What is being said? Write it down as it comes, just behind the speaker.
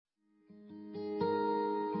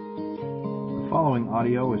following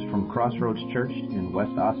audio is from CrossRoads Church in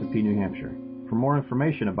West Ossipee, New Hampshire. For more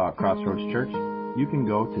information about CrossRoads Church, you can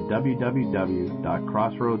go to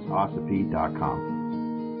www.crossroadsossipee.com.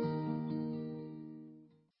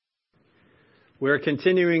 We're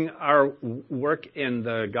continuing our work in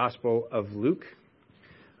the Gospel of Luke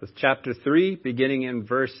with chapter 3, beginning in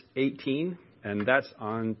verse 18, and that's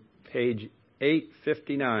on page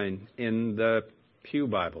 859 in the Pew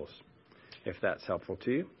Bibles, if that's helpful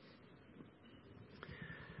to you.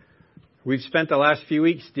 We've spent the last few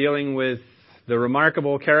weeks dealing with the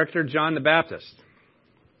remarkable character John the Baptist.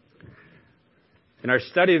 In our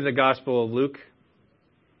study of the Gospel of Luke,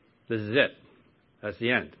 this is it. That's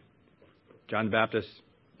the end. John the Baptist,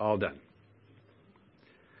 all done.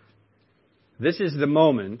 This is the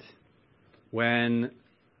moment when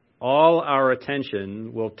all our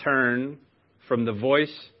attention will turn from the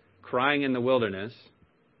voice crying in the wilderness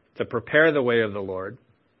to prepare the way of the Lord.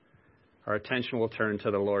 Our attention will turn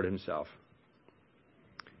to the Lord himself.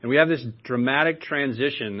 And we have this dramatic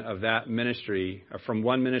transition of that ministry, from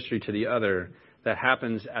one ministry to the other, that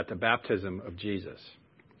happens at the baptism of Jesus.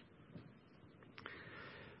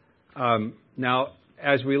 Now,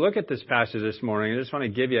 as we look at this passage this morning, I just want to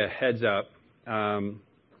give you a heads up.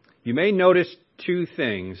 You may notice two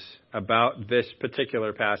things about this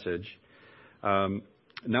particular passage.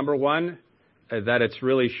 Number one, that it's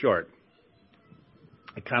really short.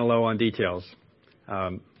 Kind of low on details.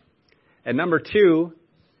 And number two,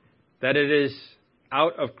 that it is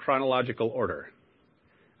out of chronological order.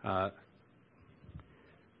 And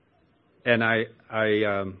I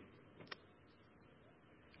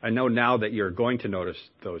know now that you're going to notice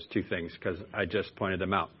those two things because I just pointed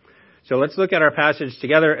them out. So let's look at our passage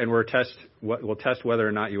together, and we'll test whether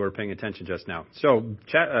or not you were paying attention just now. So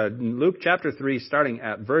Luke chapter 3, starting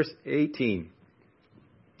at verse 18.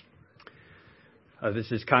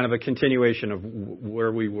 This is kind of a continuation of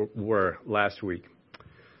where we were last week.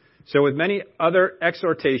 So with many other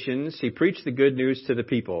exhortations, he preached the good news to the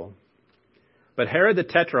people. But Herod the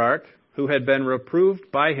Tetrarch, who had been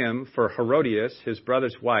reproved by him for Herodias, his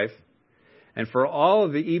brother's wife, and for all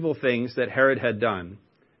of the evil things that Herod had done,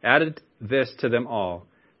 added this to them all,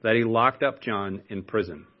 that he locked up John in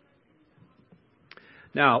prison.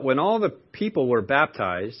 Now, when all the people were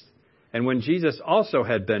baptized, and when Jesus also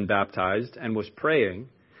had been baptized and was praying,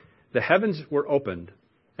 the heavens were opened,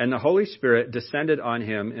 and the Holy Spirit descended on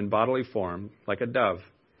him in bodily form like a dove.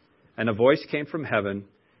 And a voice came from heaven,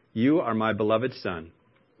 "You are my beloved Son.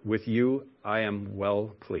 With you I am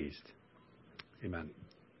well pleased." Amen.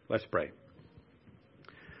 Let's pray.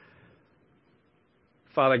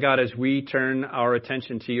 Father God, as we turn our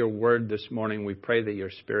attention to your word this morning, we pray that your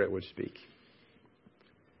Spirit would speak.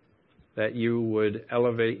 That you would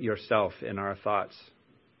elevate yourself in our thoughts.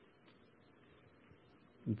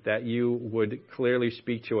 That you would clearly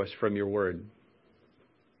speak to us from your word.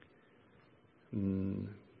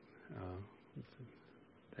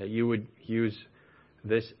 That you would use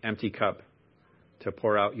this empty cup to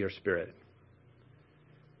pour out your Spirit.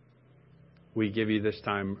 We give you this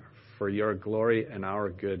time for your glory and our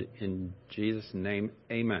good. In Jesus' name,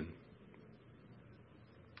 amen.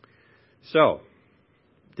 So,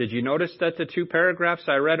 did you notice that the two paragraphs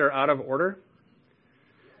I read are out of order?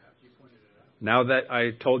 Yeah, you pointed it out. Now that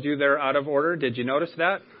I told you they're out of order, did you notice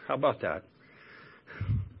that? How about that?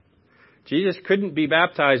 Jesus couldn't be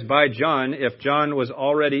baptized by John if John was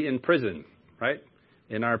already in prison, right?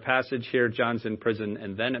 In our passage here, John's in prison,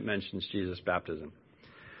 and then it mentions Jesus' baptism.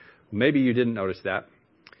 Maybe you didn't notice that.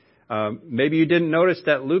 Maybe you didn't notice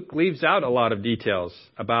that Luke leaves out a lot of details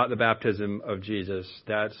about the baptism of Jesus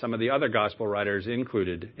that some of the other gospel writers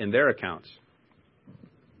included in their accounts.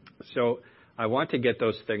 So I want to get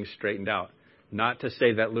those things straightened out. Not to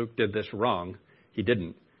say that Luke did this wrong. He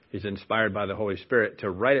didn't. He's inspired by the Holy Spirit to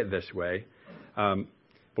write it this way. But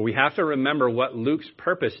we have to remember what Luke's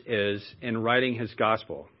purpose is in writing his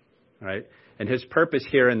gospel, right? And his purpose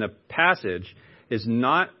here in the passage is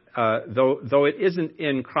not, though it isn't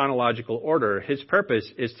in chronological order, his purpose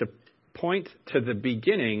is to point to the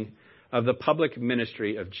beginning of the public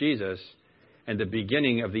ministry of Jesus and the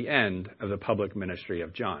beginning of the end of the public ministry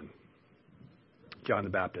of John. John the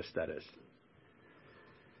Baptist, that is.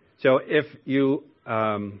 So if you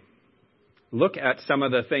look at some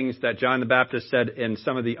of the things that John the Baptist said in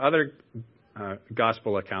some of the other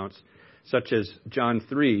gospel accounts, such as John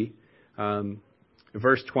 3,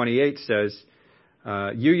 verse 28 says,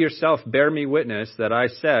 "You yourself bear me witness that I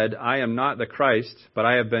said, I am not the Christ, but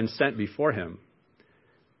I have been sent before him.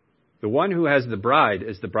 The one who has the bride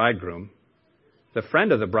is the bridegroom. The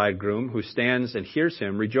friend of the bridegroom who stands and hears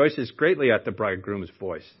him rejoices greatly at the bridegroom's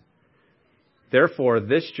voice. Therefore,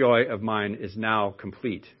 this joy of mine is now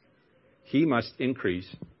complete. He must increase,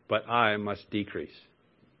 but I must decrease.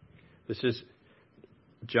 This is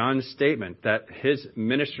John's statement that his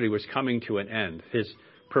ministry was coming to an end. His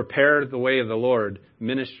prepare the way of the Lord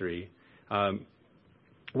ministry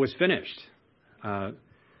was finished.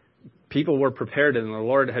 People were prepared and the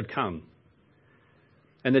Lord had come.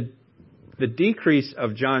 And the decrease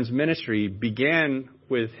of John's ministry began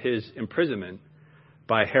with his imprisonment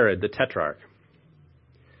by Herod the Tetrarch.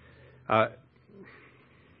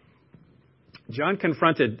 John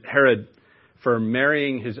confronted Herod for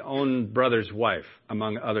marrying his own brother's wife,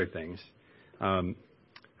 among other things,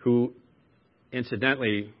 who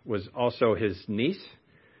incidentally was also his niece.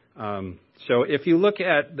 So if you look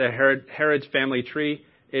at the Herod's family tree,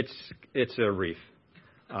 it's a wreath.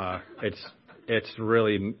 It's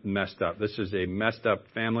really messed up. This is a messed up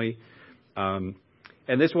family. And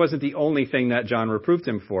this wasn't the only thing that John reproved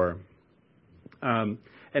him for.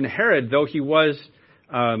 And Herod, though he was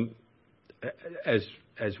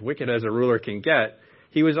as wicked as a ruler can get,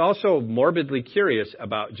 he was also morbidly curious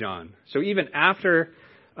about John. So even after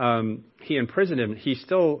he imprisoned him, he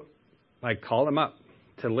still called him up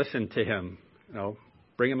to listen to him,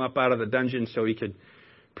 bring him up out of the dungeon so he could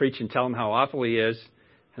preach and tell him how awful he is.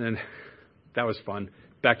 And then that was fun.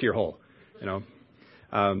 Back to your hole,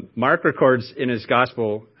 Mark records in his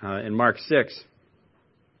gospel in Mark 6,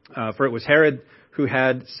 for it was Herod who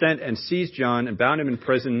had sent and seized John and bound him in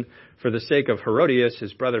prison for the sake of Herodias,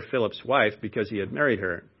 his brother Philip's wife, because he had married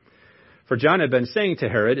her. For John had been saying to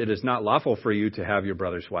Herod, it is not lawful for you to have your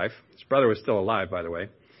brother's wife. His brother was still alive, by the way.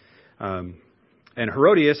 And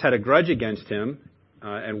Herodias had a grudge against him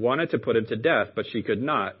and wanted to put him to death, but she could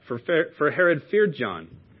not, for Herod feared John,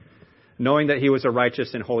 knowing that he was a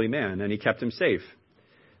righteous and holy man, and he kept him safe.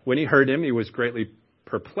 When he heard him, he was greatly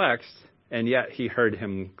perplexed, and yet he heard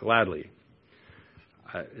him gladly.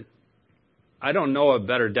 I don't know a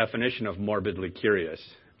better definition of morbidly curious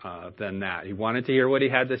than that. He wanted to hear what he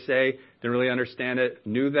had to say, didn't really understand it,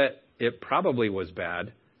 knew that it probably was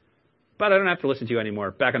bad, but I don't have to listen to you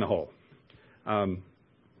anymore. Back in the hole. And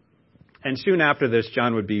soon after this,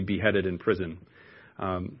 John would be beheaded in prison.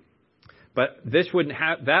 But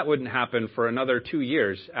that wouldn't happen for another 2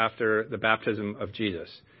 years after the baptism of Jesus.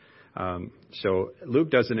 So Luke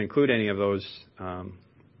doesn't include any of those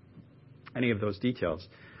details.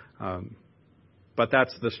 But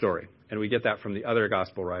that's the story. And we get that from the other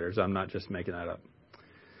gospel writers. I'm not just making that up.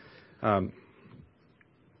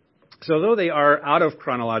 So though they are out of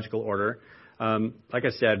chronological order, like I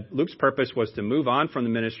said, Luke's purpose was to move on from the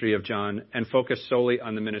ministry of John and focus solely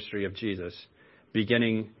on the ministry of Jesus,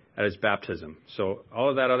 beginning at his baptism. So all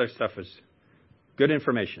of that other stuff is good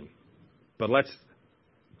information. But let's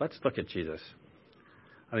look at Jesus.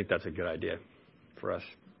 I think that's a good idea for us.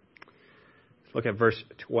 Let's look at verse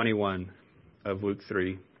 21 of Luke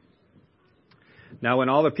 3. Now when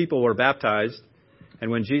all the people were baptized,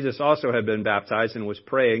 and when Jesus also had been baptized and was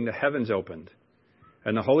praying, the heavens opened,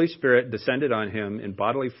 and the Holy Spirit descended on him in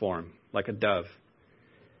bodily form, like a dove.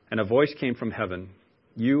 And a voice came from heaven,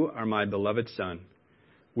 "You are my beloved Son.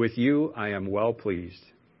 With you I am well pleased."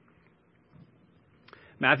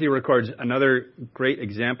 Matthew records another great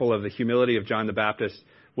example of the humility of John the Baptist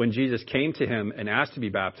when Jesus came to him and asked to be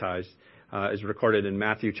baptized, is recorded in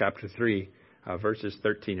Matthew chapter 3, verses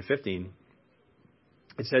 13 to 15.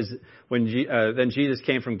 It says, then Jesus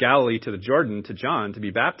came from Galilee to the Jordan to John to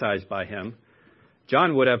be baptized by him.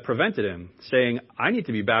 John would have prevented him, saying, "I need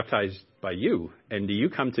to be baptized by you, and do you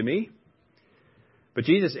come to me?" But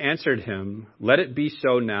Jesus answered him, "Let it be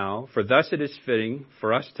so now, for thus it is fitting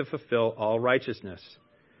for us to fulfill all righteousness."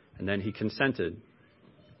 And then he consented.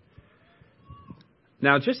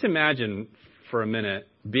 Now just imagine for a minute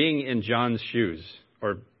being in John's shoes,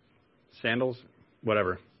 or sandals,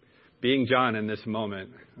 whatever. Being John in this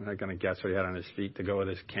moment. I'm not going to guess what he had on his feet to go with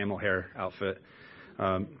his camel hair outfit.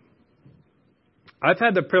 I've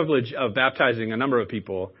had the privilege of baptizing a number of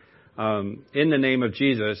people in the name of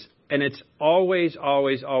Jesus, and it's always,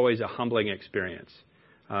 always, always a humbling experience.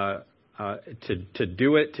 To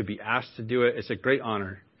do it, to be asked to do it, it's a great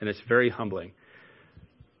honor, and it's very humbling.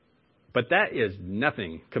 But that is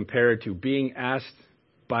nothing compared to being asked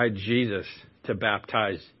by Jesus to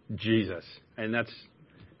baptize Jesus, and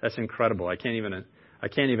that's incredible. I can't even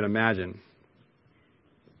imagine.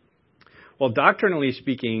 Well, doctrinally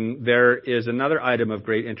speaking, there is another item of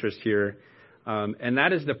great interest here, and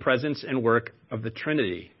that is the presence and work of the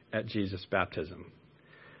Trinity at Jesus' baptism.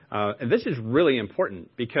 And this is really important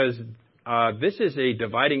because this is a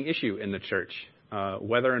dividing issue in the church,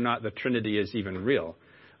 whether or not the Trinity is even real.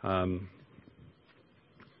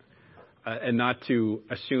 and not to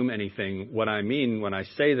assume anything. What I mean when I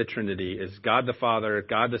say the Trinity is God the Father,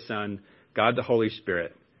 God the Son, God the Holy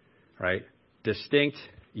Spirit, right? Distinct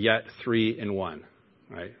yet three in one,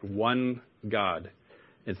 right? One God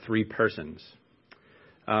in three persons.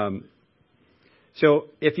 So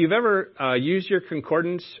if you've ever used your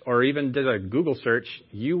concordance or even did a Google search,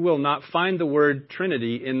 you will not find the word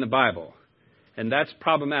Trinity in the Bible. And that's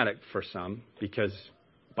problematic for some because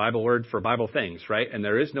Bible word for Bible things, right? And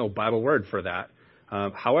there is no Bible word for that.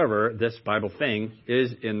 However, this Bible thing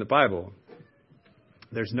is in the Bible.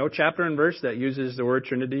 There's no chapter and verse that uses the word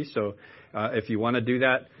Trinity. So if you want to do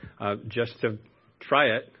that just to try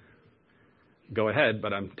it, go ahead.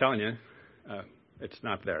 But I'm telling you, it's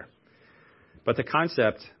not there. But the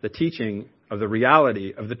concept, the teaching of the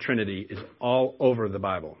reality of the Trinity is all over the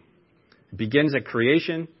Bible. It begins at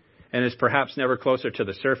creation and is perhaps never closer to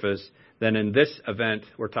the surface than in this event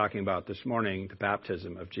we're talking about this morning, the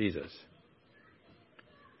baptism of Jesus.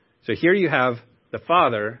 So here you have the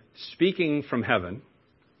Father speaking from heaven,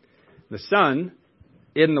 the Son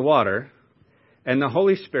in the water, and the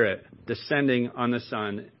Holy Spirit descending on the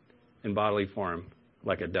Son in bodily form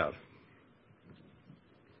like a dove.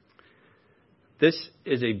 This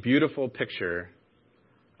is a beautiful picture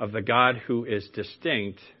of the God who is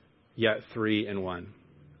distinct, yet three in one.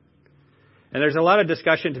 And there's a lot of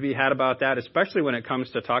discussion to be had about that, especially when it comes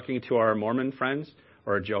to talking to our Mormon friends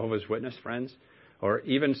or Jehovah's Witness friends, or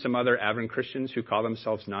even some other Advent Christians who call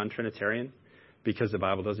themselves non-Trinitarian because the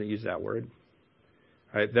Bible doesn't use that word.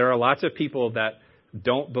 Right? There are lots of people that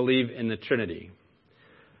don't believe in the Trinity.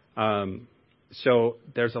 So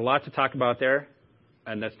there's a lot to talk about there.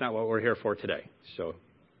 And that's not what we're here for today. So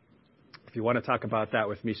if you want to talk about that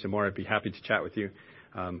with me some more, I'd be happy to chat with you.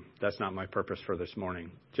 That's not my purpose for this morning.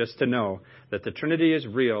 Just to know that the Trinity is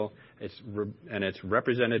real, and it's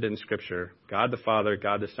represented in Scripture. God the Father,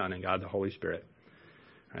 God the Son, and God the Holy Spirit.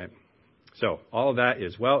 Right? So all of that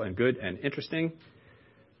is well and good and interesting,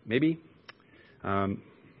 maybe.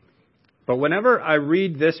 But whenever I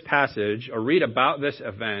read this passage or read about this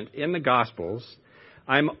event in the Gospels,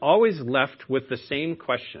 I'm always left with the same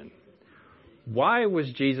question. Why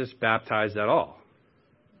was Jesus baptized at all?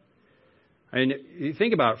 I mean, you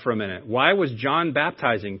think about it for a minute. Why was John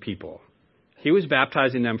baptizing people? He was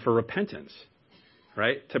baptizing them for repentance,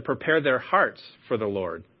 right? To prepare their hearts for the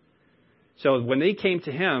Lord. So when they came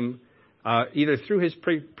to him, either through his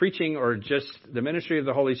preaching or just the ministry of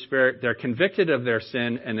the Holy Spirit, they're convicted of their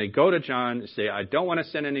sin, and they go to John and say, I don't want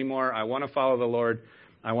to sin anymore. I want to follow the Lord.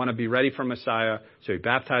 I want to be ready for Messiah. So he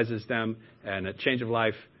baptizes them and a change of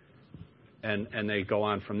life, and they go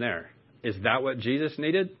on from there. Is that what Jesus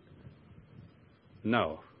needed?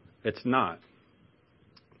 No, it's not.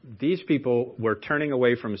 These people were turning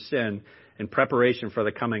away from sin in preparation for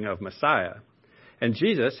the coming of Messiah. And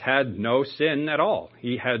Jesus had no sin at all.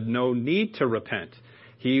 He had no need to repent.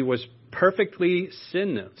 He was perfectly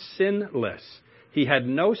sinless. He had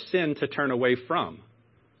no sin to turn away from.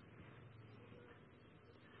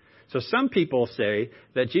 So some people say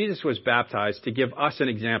that Jesus was baptized to give us an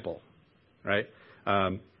example, right?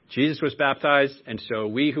 Jesus was baptized, and so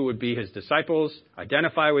we who would be his disciples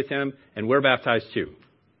identify with him, and we're baptized too.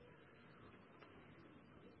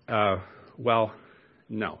 Well,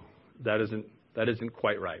 no, that isn't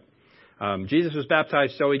quite right. Jesus was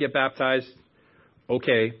baptized, so we get baptized.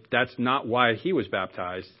 Okay, that's not why he was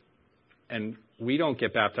baptized, and we don't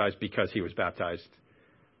get baptized because he was baptized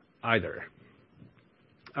either.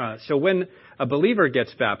 So when a believer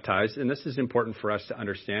gets baptized, and this is important for us to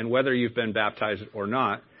understand, whether you've been baptized or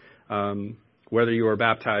not, whether you were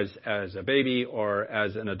baptized as a baby or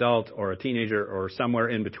as an adult or a teenager or somewhere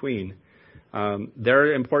in between, there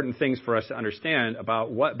are important things for us to understand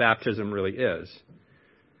about what baptism really is.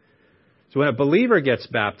 So when a believer gets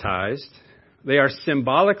baptized, they are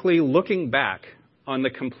symbolically looking back on the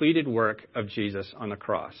completed work of Jesus on the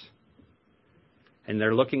cross. And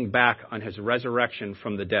they're looking back on his resurrection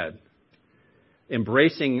from the dead,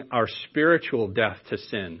 embracing our spiritual death to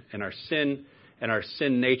sin, and our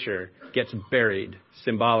sin nature gets buried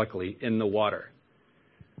symbolically in the water.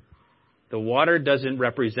 The water doesn't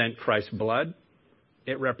represent Christ's blood.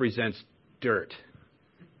 It represents dirt,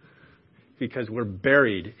 because we're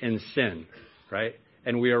buried in sin, right?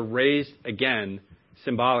 And we are raised again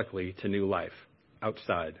symbolically to new life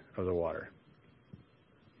outside of the water.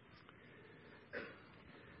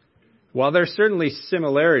 While there's certainly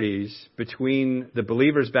similarities between the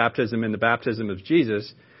believer's baptism and the baptism of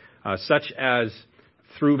Jesus, such as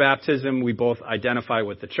through baptism we both identify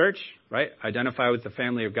with the church, right? Identify with the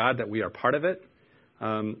family of God, that we are part of it.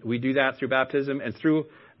 We do that through baptism. And through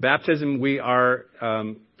Baptism, we are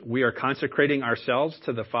consecrating ourselves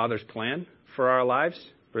to the Father's plan for our lives,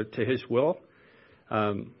 to His will.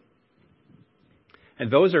 And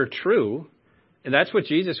those are true. And that's what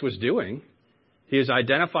Jesus was doing. He is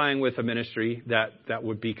identifying with a ministry that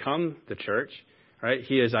would become the church. Right?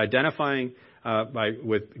 He is identifying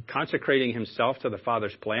with consecrating Himself to the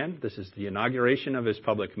Father's plan. This is the inauguration of His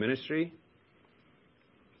public ministry.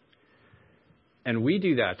 And we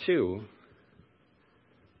do that too.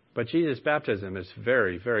 But Jesus' baptism is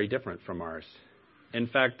very, very different from ours. In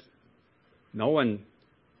fact, no one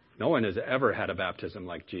has ever had a baptism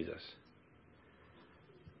like Jesus.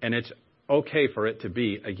 And it's okay for it to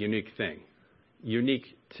be a unique thing,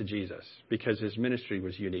 unique to Jesus, because His ministry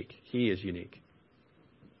was unique. He is unique.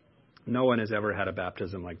 No one has ever had a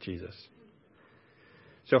baptism like Jesus.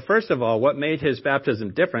 So first of all, what made His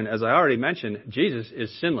baptism different, as I already mentioned, Jesus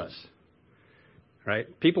is sinless.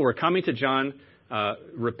 Right? People were coming to John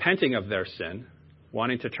repenting of their sin,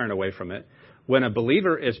 wanting to turn away from it. When a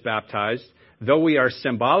believer is baptized, though we are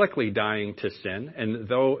symbolically dying to sin, and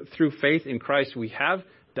though through faith in Christ we have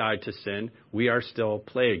died to sin, we are still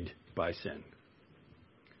plagued by sin.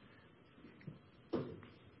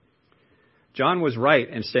 John was right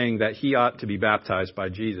in saying that he ought to be baptized by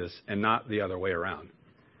Jesus and not the other way around.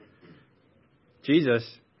 Jesus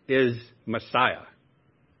is Messiah.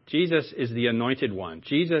 Jesus is the anointed one.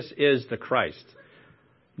 Jesus is the Christ.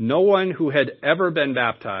 No one who had ever been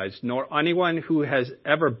baptized, nor anyone who has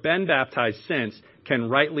ever been baptized since, can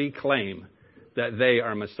rightly claim that they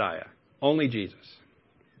are Messiah. Only Jesus.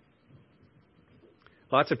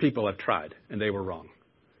 Lots of people have tried, and they were wrong.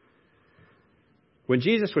 When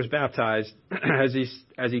Jesus was baptized,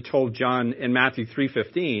 as he told John in Matthew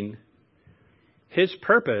 3:15, His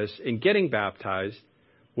purpose in getting baptized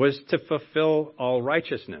was to fulfill all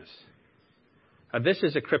righteousness. This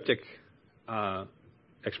is a cryptic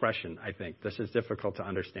expression, I think. This is difficult to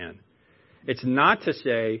understand. It's not to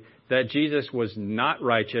say that Jesus was not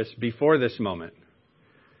righteous before this moment,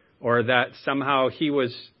 or that somehow He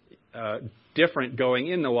was different going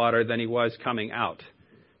in the water than He was coming out.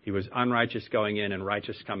 He was unrighteous going in and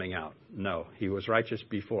righteous coming out. No, He was righteous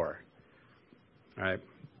before. All right.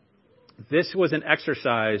 This was an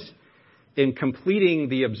exercise in completing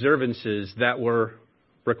the observances that were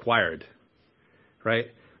required. Right?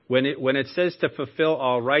 When it says to fulfill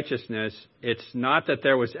all righteousness, it's not that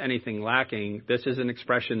there was anything lacking. This is an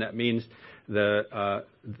expression that means this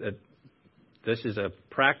is a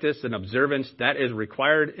practice, an observance that is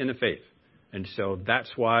required in the faith. And so that's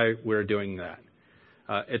why we're doing that.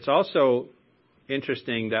 It's also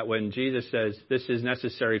interesting that when Jesus says this is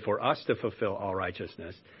necessary for us to fulfill all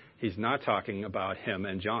righteousness, He's not talking about Him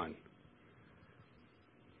and John.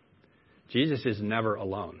 Jesus is never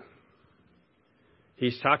alone.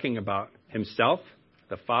 He's talking about Himself,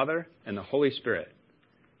 the Father, and the Holy Spirit.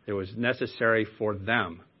 It was necessary for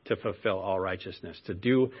them to fulfill all righteousness, to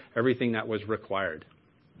do everything that was required.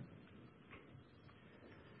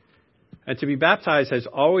 And to be baptized has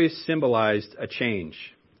always symbolized a change,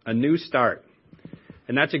 a new start.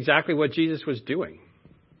 And that's exactly what Jesus was doing.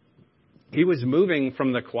 He was moving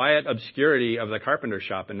from the quiet obscurity of the carpenter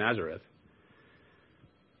shop in Nazareth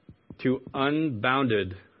to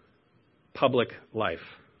unbounded public life.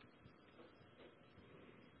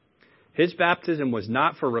 His baptism was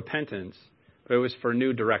not for repentance, but it was for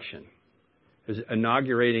new direction. It was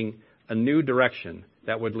inaugurating a new direction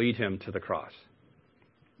that would lead Him to the cross.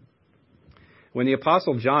 When the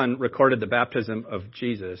Apostle John recorded the baptism of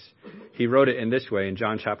Jesus, he wrote it in this way in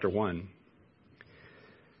John chapter 1.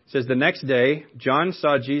 It says, "The next day, John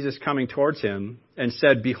saw Jesus coming towards him and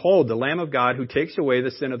said, 'Behold, the Lamb of God who takes away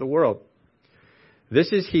the sin of the world.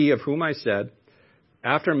 This is He of whom I said,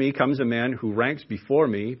 after me comes a man who ranks before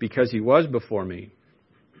me because He was before me.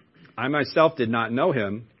 I myself did not know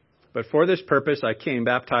Him, but for this purpose I came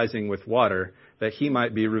baptizing with water, that He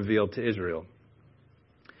might be revealed to Israel.'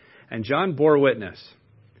 And John bore witness.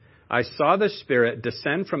 I saw the Spirit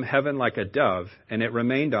descend from heaven like a dove, and it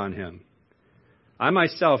remained on Him. I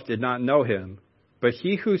myself did not know Him, but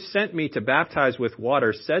He who sent me to baptize with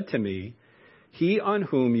water said to me, 'He on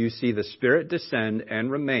whom you see the Spirit descend and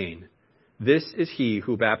remain, this is He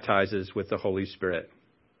who baptizes with the Holy Spirit.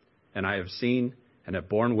 And I have seen and have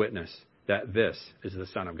borne witness that this is the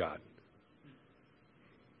Son of God.'"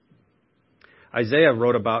 Isaiah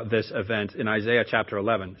wrote about this event in Isaiah chapter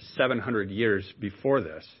 11, 700 years before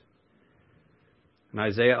this. In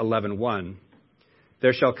Isaiah 11:1,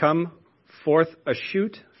 "There shall come forth a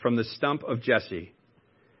shoot from the stump of Jesse,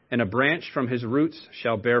 and a branch from his roots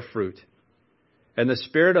shall bear fruit. And the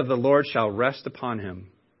Spirit of the Lord shall rest upon him,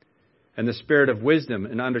 and the Spirit of wisdom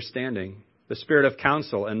and understanding, the spirit of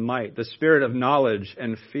counsel and might, the spirit of knowledge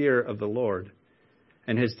and fear of the Lord.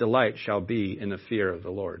 And his delight shall be in the fear of the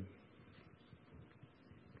Lord.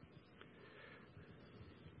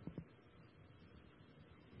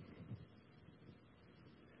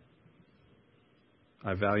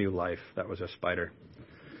 I value life. That was a spider.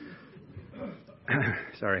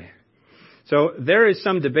 Sorry. So there is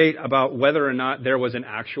some debate about whether or not there was an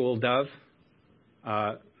actual dove,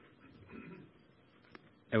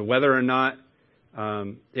 and whether or not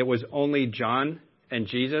it was only John and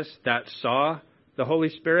Jesus that saw the Holy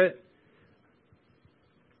Spirit.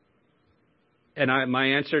 And my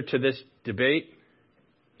answer to this debate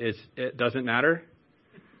is it doesn't matter.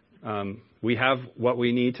 We have what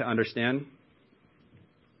we need to understand.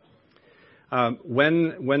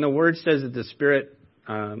 When the word says that the Spirit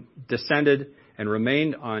descended and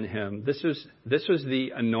remained on him, this was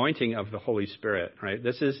the anointing of the Holy Spirit, right?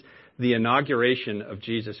 This is the inauguration of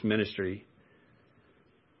Jesus' ministry.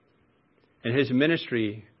 And his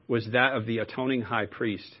ministry was that of the atoning high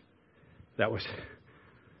priest that was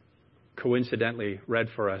coincidentally read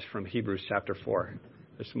for us from Hebrews chapter 4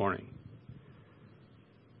 this morning.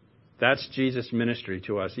 That's Jesus' ministry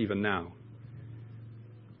to us even now.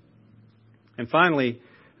 And finally,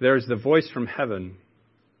 there's the voice from heaven,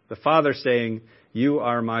 the Father saying, "You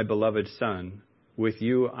are my beloved Son. With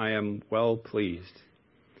you I am well pleased."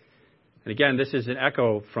 And again, this is an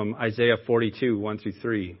echo from Isaiah 42, 1 through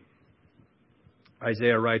 3.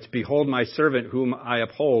 Isaiah writes, "Behold my servant whom I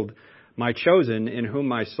uphold, my chosen in whom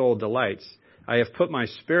my soul delights. I have put my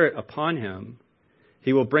spirit upon him.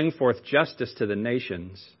 He will bring forth justice to the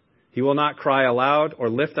nations. He will not cry aloud or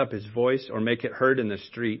lift up his voice or make it heard in the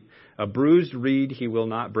street. A bruised reed he will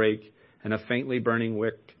not break, and a faintly burning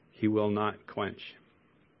wick he will not quench."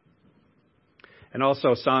 And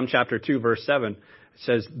also Psalm chapter 2, verse 7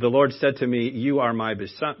 says, "The Lord said to me, you are my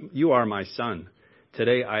son.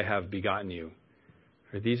 Today I have begotten you."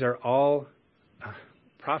 These are all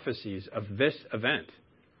prophecies of this event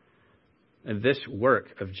and this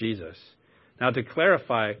work of Jesus. Now, to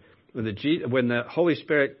clarify, when the Holy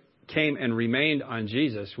Spirit came and remained on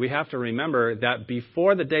Jesus, we have to remember that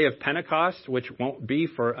before the day of Pentecost, which won't be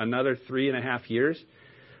for another 3.5 years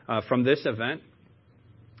from this event,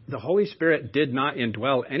 the Holy Spirit did not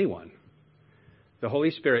indwell anyone. The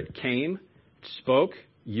Holy Spirit came, spoke,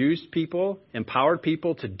 used people, empowered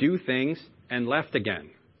people to do things, and left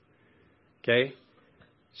again. Okay?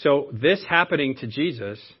 So this happening to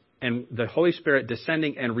Jesus and the Holy Spirit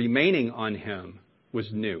descending and remaining on him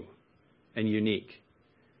was new and unique.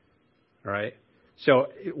 All right?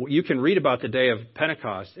 So you can read about the day of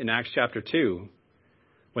Pentecost in Acts chapter 2,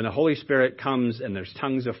 when the Holy Spirit comes and there's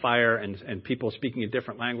tongues of fire and people speaking in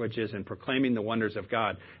different languages and proclaiming the wonders of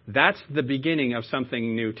God. That's the beginning of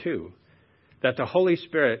something new too. That the Holy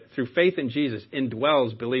Spirit, through faith in Jesus,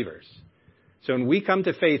 indwells believers. So when we come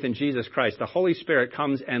to faith in Jesus Christ, the Holy Spirit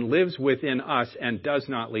comes and lives within us and does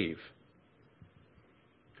not leave.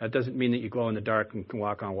 That doesn't mean that you glow in the dark and can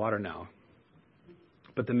walk on water now.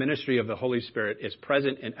 But the ministry of the Holy Spirit is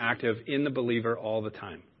present and active in the believer all the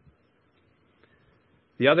time.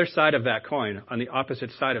 The other side of that coin, on the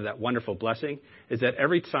opposite side of that wonderful blessing, is that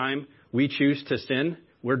every time we choose to sin,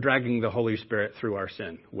 we're dragging the Holy Spirit through our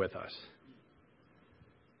sin with us.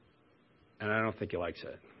 And I don't think he likes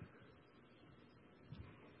it.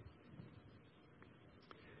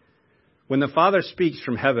 When the Father speaks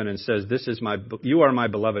from heaven and says, "You are my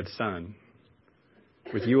beloved Son.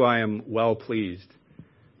 With you I am well pleased."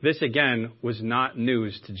 This again was not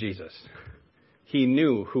news to Jesus. He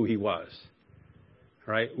knew who he was.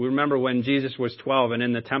 Right? We remember when Jesus was 12 and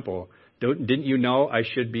in the temple, didn't you know I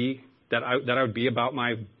would be about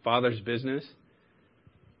my Father's business?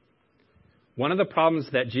 One of the problems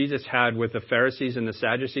that Jesus had with the Pharisees and the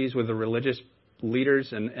Sadducees, with the religious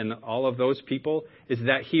leaders and all of those people, is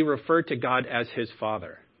that he referred to God as his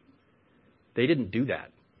Father. They didn't do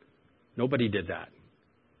that. Nobody did that.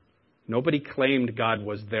 Nobody claimed God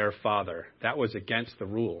was their Father. That was against the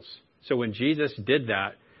rules. So when Jesus did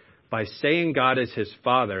that, by saying God is his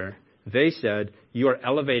Father, they said, you are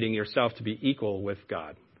elevating yourself to be equal with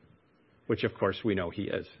God, which of course we know he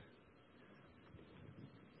is.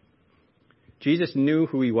 Jesus knew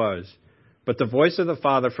who he was, but the voice of the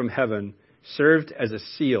Father from heaven served as a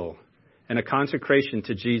seal and a consecration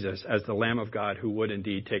to Jesus as the Lamb of God who would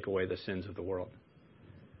indeed take away the sins of the world.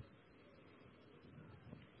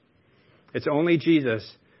 It's only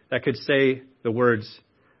Jesus that could say the words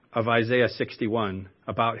of Isaiah 61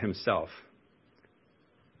 about himself.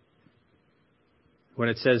 When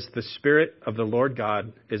it says, "The Spirit of the Lord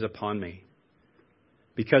God is upon me,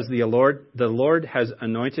 because the Lord has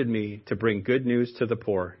anointed me to bring good news to the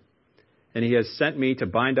poor. and he has sent me to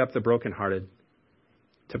bind up the brokenhearted,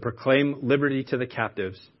 to proclaim liberty to the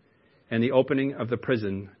captives, and the opening of the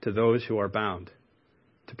prison to those who are bound,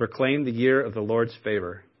 to proclaim the year of the Lord's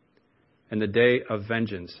favor and the day of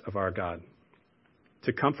vengeance of our God,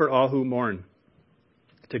 to comfort all who mourn,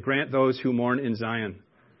 to grant those who mourn in Zion,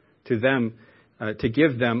 to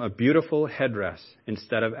give them a beautiful headdress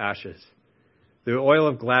instead of ashes, the oil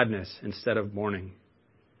of gladness instead of mourning,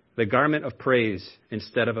 the garment of praise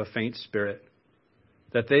instead of a faint spirit,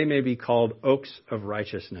 that they may be called oaks of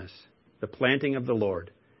righteousness, the planting of the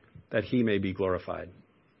Lord, that he may be glorified.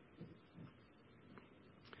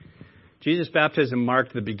 Jesus' baptism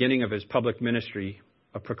marked the beginning of his public ministry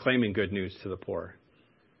of proclaiming good news to the poor,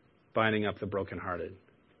 binding up the brokenhearted,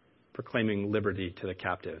 proclaiming liberty to the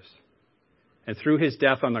captives. And through his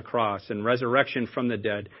death on the cross and resurrection from the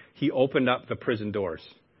dead, he opened up the prison doors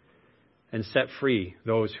and set free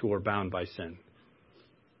those who were bound by sin.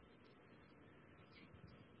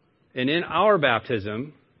 And in our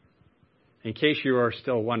baptism, in case you are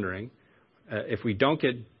still wondering, if we don't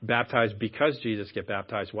get baptized because Jesus get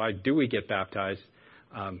baptized, why do we get baptized?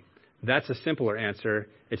 That's a simpler answer.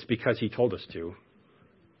 It's because he told us to.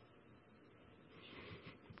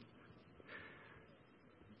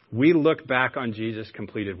 We look back on Jesus'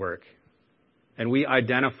 completed work, and we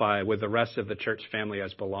identify with the rest of the church family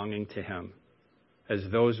as belonging to him, as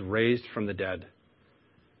those raised from the dead,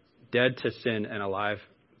 dead to sin and alive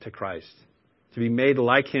to Christ, to be made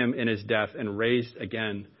like him in his death and raised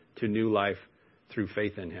again to new life through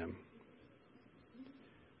faith in him.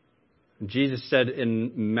 Jesus said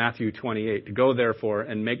in Matthew 28, "Go therefore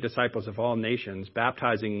and make disciples of all nations,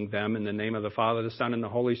 baptizing them in the name of the Father, the Son, and the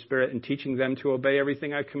Holy Spirit, and teaching them to obey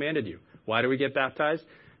everything I've commanded you." Why do we get baptized?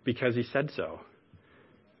 Because he said so.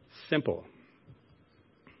 Simple.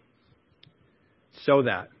 So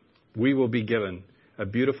that we will be given a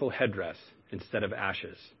beautiful headdress instead of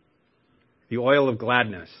ashes, the oil of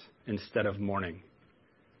gladness instead of mourning,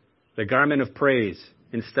 the garment of praise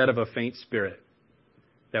instead of a faint spirit,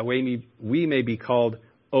 that we may be called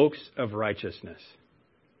oaks of righteousness,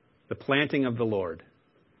 the planting of the Lord,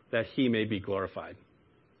 that he may be glorified.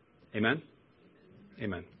 Amen?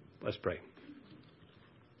 Amen. Let's pray.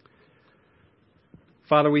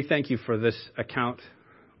 Father, we thank you for this account,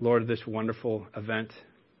 Lord, this wonderful event.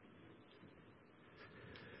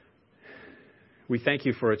 We thank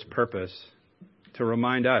you for its purpose to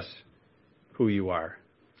remind us who you are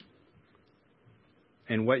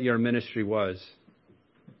and what your ministry was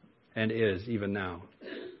and is even now.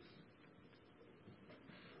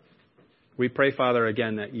 We pray, Father,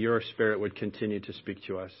 again, that your Spirit would continue to speak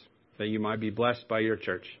to us, that you might be blessed by your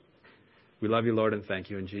church. We love you, Lord, and thank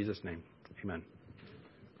you in Jesus' name. Amen.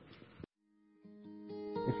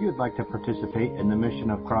 If you would like to participate in the mission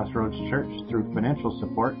of CrossRoads Church through financial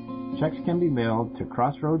support, checks can be mailed to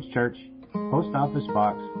CrossRoads Church, Post Office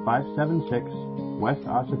Box 576, West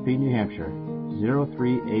Ossipee, New Hampshire,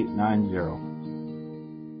 03890.